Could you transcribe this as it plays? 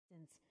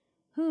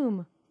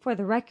whom, for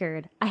the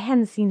record, I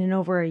hadn't seen in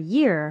over a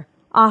year,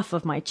 off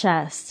of my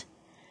chest.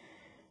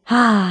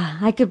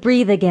 I could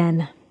breathe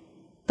again.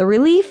 The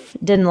relief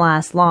didn't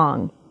last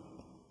long.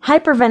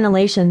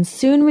 Hyperventilation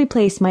soon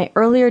replaced my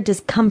earlier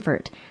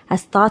discomfort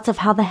as thoughts of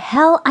how the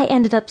hell I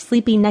ended up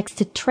sleeping next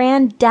to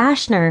Tran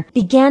Dashner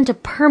began to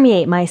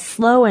permeate my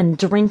slow and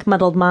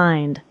drink-muddled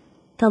mind.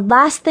 The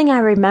last thing I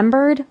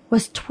remembered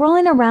was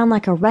twirling around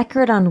like a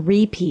record on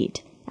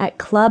repeat at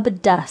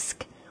Club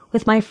Dusk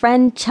with my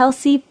friend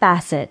Chelsea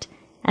Fassett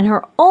and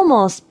her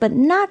almost but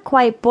not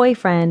quite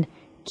boyfriend,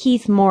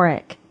 Keith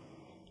Morrick.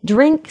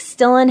 Drink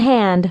still in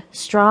hand,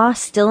 straw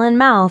still in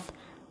mouth,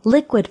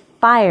 liquid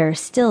fire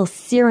still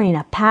searing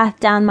a path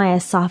down my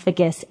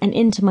esophagus and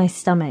into my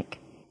stomach.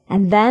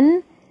 And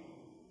then,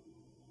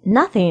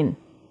 nothing.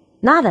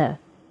 Nada.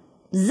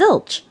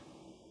 Zilch.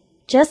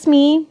 Just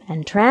me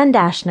and Tran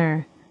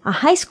Dashner, a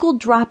high school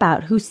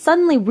dropout who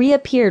suddenly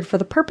reappeared for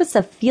the purpose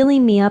of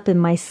feeling me up in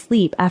my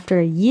sleep after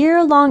a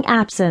year-long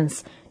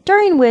absence,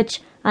 during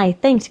which I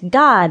thanked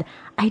God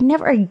I'd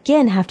never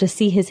again have to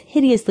see his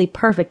hideously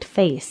perfect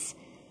face.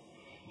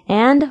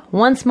 And,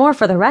 once more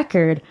for the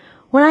record,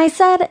 when I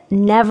said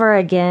never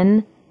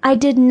again, I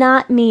did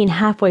not mean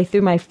halfway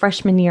through my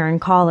freshman year in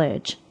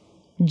college.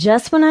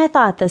 Just when I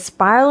thought the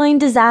spiraling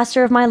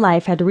disaster of my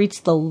life had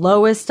reached the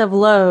lowest of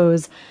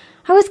lows,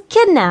 I was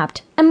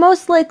kidnapped and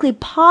most likely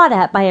pawed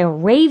at by a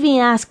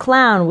raving-ass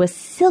clown with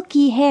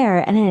silky hair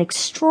and an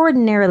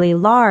extraordinarily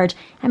large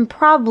and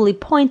probably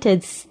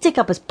pointed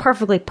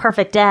stick-up-his-perfectly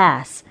perfect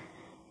ass.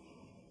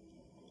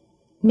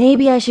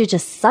 Maybe I should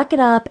just suck it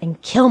up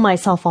and kill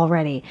myself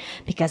already,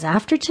 because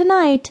after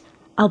tonight,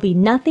 I'll be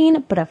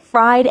nothing but a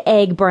fried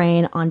egg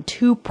brain on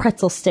 2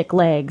 pretzel stick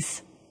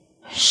legs.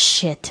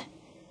 Shit.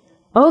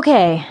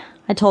 Okay,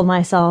 I told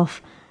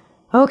myself.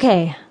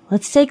 Okay,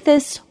 let's take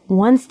this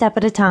one step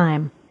at a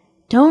time.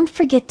 Don't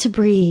forget to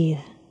breathe.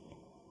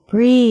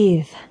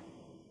 Breathe.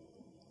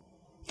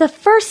 The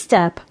first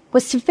step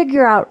was to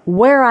figure out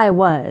where I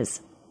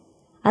was.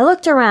 I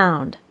looked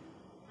around.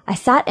 I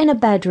sat in a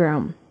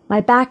bedroom,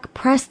 my back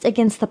pressed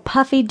against the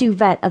puffy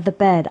duvet of the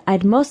bed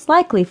I'd most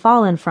likely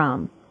fallen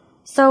from.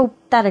 So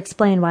that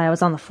explained why I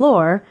was on the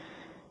floor.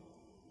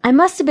 I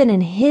must have been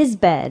in his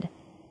bed.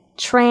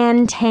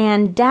 Tran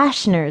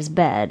Dashner's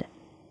bed.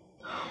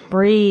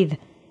 Breathe.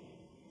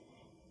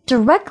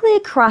 Directly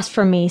across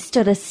from me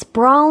stood a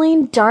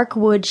sprawling dark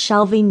wood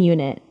shelving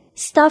unit,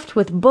 stuffed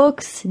with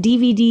books,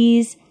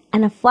 DVDs,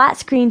 and a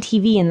flat-screen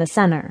TV in the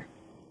center.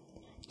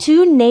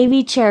 2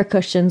 navy chair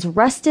cushions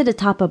rested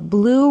atop a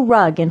blue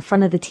rug in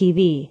front of the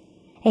TV.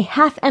 A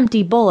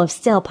half-empty bowl of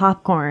stale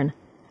popcorn.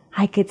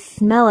 I could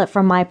smell it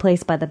from my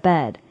place by the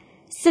bed,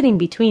 sitting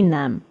between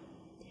them.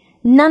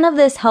 None of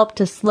this helped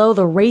to slow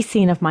the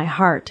racing of my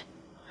heart.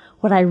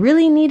 What I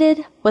really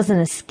needed was an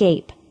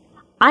escape.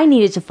 I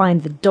needed to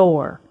find the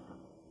door.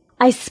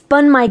 I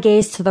spun my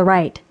gaze to the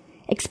right,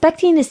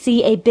 expecting to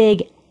see a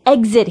big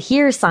 "Exit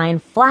Here" sign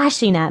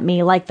flashing at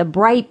me like the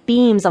bright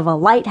beams of a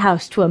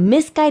lighthouse to a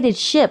misguided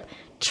ship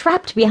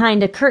trapped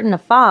behind a curtain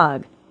of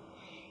fog.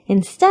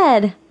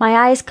 Instead, my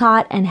eyes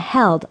caught and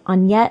held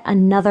on yet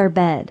another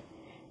bed.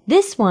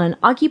 This one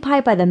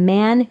occupied by the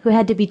man who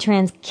had to be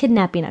Tran's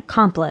kidnapping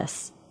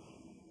accomplice.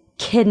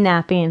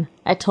 Kidnapping,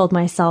 I told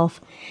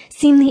myself,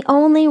 seemed the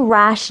only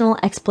rational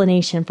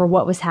explanation for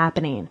what was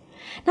happening.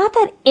 Not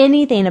that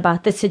anything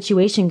about this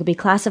situation could be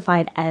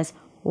classified as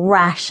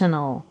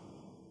rational.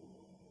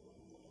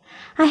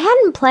 I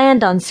hadn't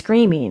planned on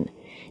screaming,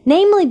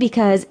 namely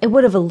because it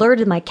would have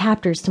alerted my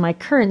captors to my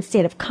current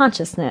state of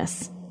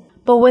consciousness.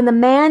 But when the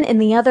man in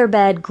the other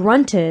bed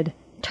grunted,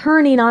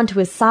 turning onto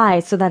his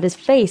side so that his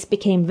face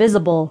became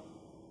visible,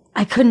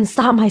 I couldn't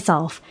stop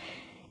myself.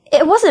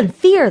 It wasn't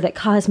fear that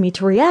caused me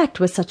to react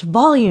with such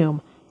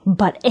volume,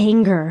 but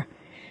anger.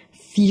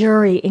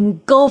 Fury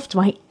engulfed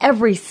my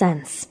every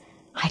sense.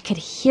 I could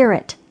hear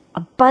it,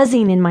 a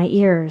buzzing in my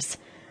ears.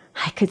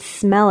 I could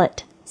smell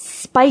it,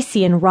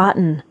 spicy and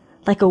rotten,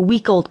 like a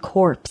week-old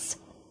corpse.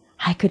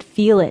 I could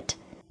feel it,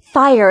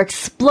 fire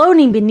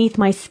exploding beneath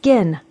my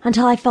skin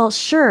until I felt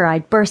sure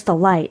I'd burst a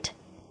light.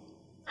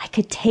 I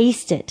could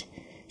taste it,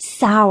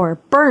 sour,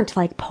 burnt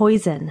like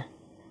poison.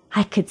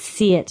 I could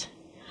see it,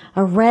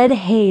 a red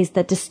haze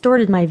that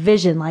distorted my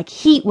vision like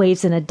heat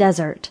waves in a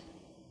desert.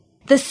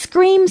 The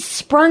scream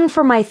sprung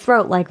from my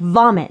throat like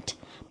vomit,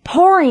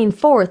 pouring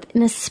forth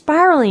in a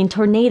spiraling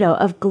tornado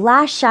of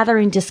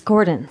glass-shattering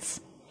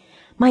discordance.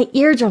 My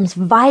eardrums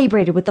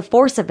vibrated with the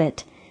force of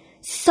it,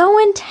 so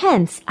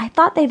intense I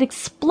thought they'd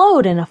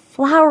explode in a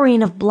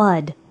flowering of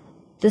blood.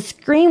 The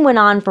scream went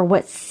on for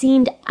what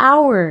seemed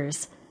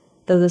hours,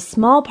 though the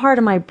small part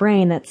of my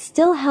brain that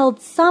still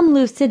held some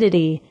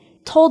lucidity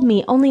told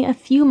me only a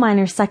few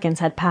minor seconds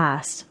had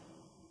passed.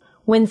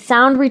 When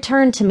sound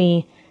returned to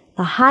me,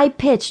 the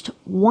high-pitched,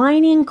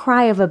 whining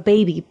cry of a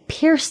baby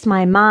pierced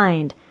my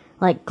mind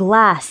like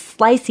glass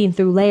slicing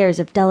through layers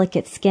of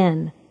delicate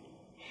skin.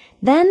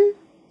 Then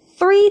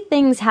 3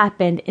 things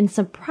happened in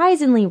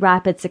surprisingly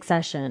rapid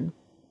succession.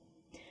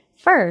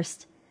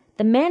 First,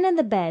 the man in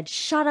the bed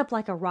shot up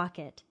like a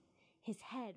rocket.